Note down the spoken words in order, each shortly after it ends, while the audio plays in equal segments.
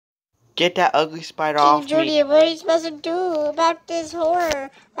Get that ugly spider off me. Julia, what are you supposed to do about this horror?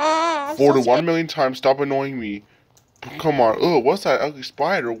 I'm For so the scared. 1 million times, stop annoying me. Come on. Ugh, what's that ugly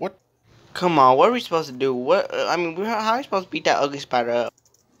spider? What? Come on, what are we supposed to do? What? I mean, how are we supposed to beat that ugly spider up?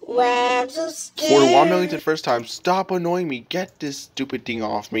 Wow, I'm so scared. For the 1 millionth first time, stop annoying me. Get this stupid thing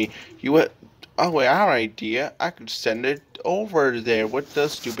off me. You what? Oh wait, I have an idea. I could send it over there with the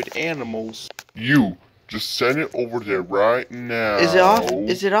stupid animals. You just send it over there right now. Is it off?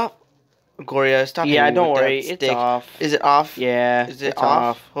 Is it off? Gloria, stop. Yeah, hitting me don't with worry, that it's stick. off. Is it off? Yeah, Is it it's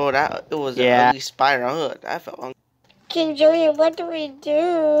off? Oh, it was an ugly spider. Oh, that felt wrong. King Julian, what do we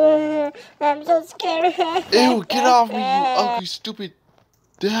do? I'm so scared. Ew, get off me, you ugly stupid.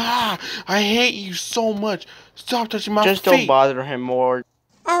 Ah, I hate you so much. Stop touching my Just feet. don't bother him more.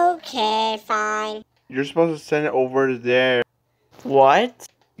 Okay, fine. You're supposed to send it over there. What?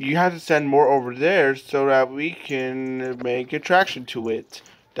 You have to send more over there so that we can make attraction to it.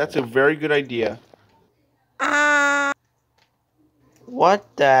 That's a very good idea. What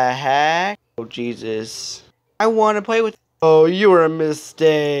the heck? Oh, Jesus. I want to play with. Oh, you were a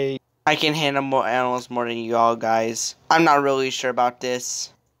mistake. I can handle more animals more than you all guys. I'm not really sure about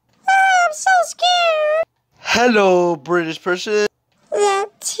this. I'm so scared. Hello, British person.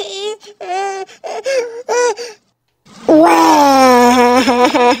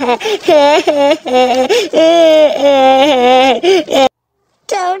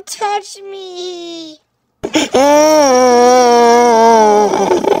 Don't touch me. Step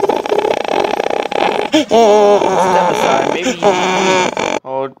aside, maybe you...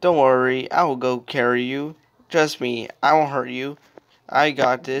 Oh, don't worry. I will go carry you. Trust me, I won't hurt you. I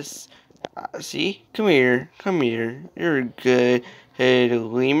got this. See? Come here. Come here. You're a good... Hey, the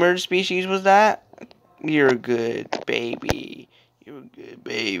lemur species was that? You're a good baby. You're a good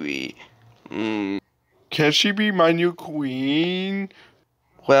baby. Can she be my new queen?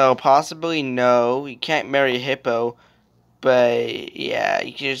 Well, possibly no. You can't marry a hippo. But, yeah,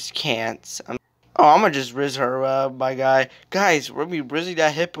 you just can't. Oh, I'm gonna just rizz her up, my guy. Guys, we're gonna be rizzing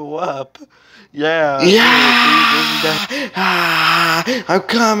that hippo up. Yeah. Yeah. I'm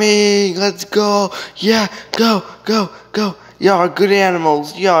coming. Let's go. Yeah, go, go, go. Y'all are good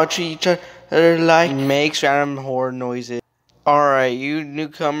animals. Y'all treat each other like makes random horror noises. Alright, you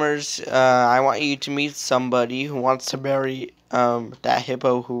newcomers, I want you to meet somebody who wants to marry that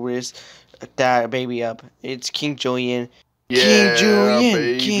hippo who is that baby up. It's King Julian. Yeah, King Julian,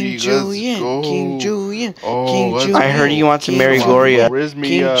 baby, King let's Julian, go. King Julian, Oh, King let's Julian. I heard you want to marry Come on, Gloria. Rizz me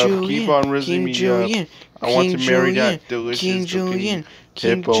King up. Julian, Keep on rizzing King me Julian, up. I want King to marry Julian, that delicious King Julian,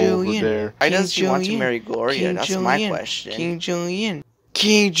 King hippo Julian. over there. Why does she want to marry Gloria? King That's Julian, my question. King Julian,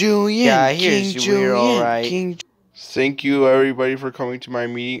 King Julian. Yeah, here's King you. We're all Julian, right. King. Thank you, everybody, for coming to my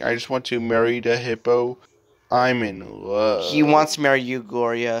meeting. I just want to marry the hippo. I'm in love. He wants to marry you,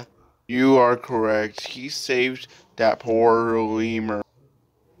 Gloria. You are correct. He saved that poor lemur.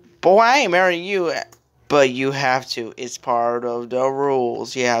 Boy, I ain't marrying you. But you have to. It's part of the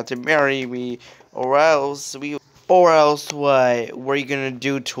rules. You have to marry me, or else what? What are you gonna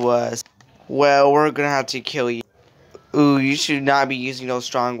do to us? Well, we're gonna have to kill you. Ooh, you should not be using those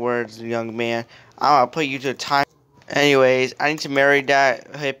strong words, young man. I'm gonna put you to time. Anyways, I need to marry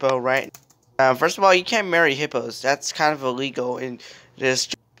that hippo right now. First of all, you can't marry hippos. That's kind of illegal in this.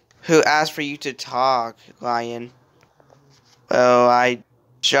 Who asked for you to talk, lion? Well, I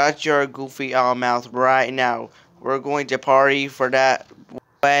shut your goofy mouth right now. We're going to party for that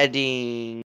wedding.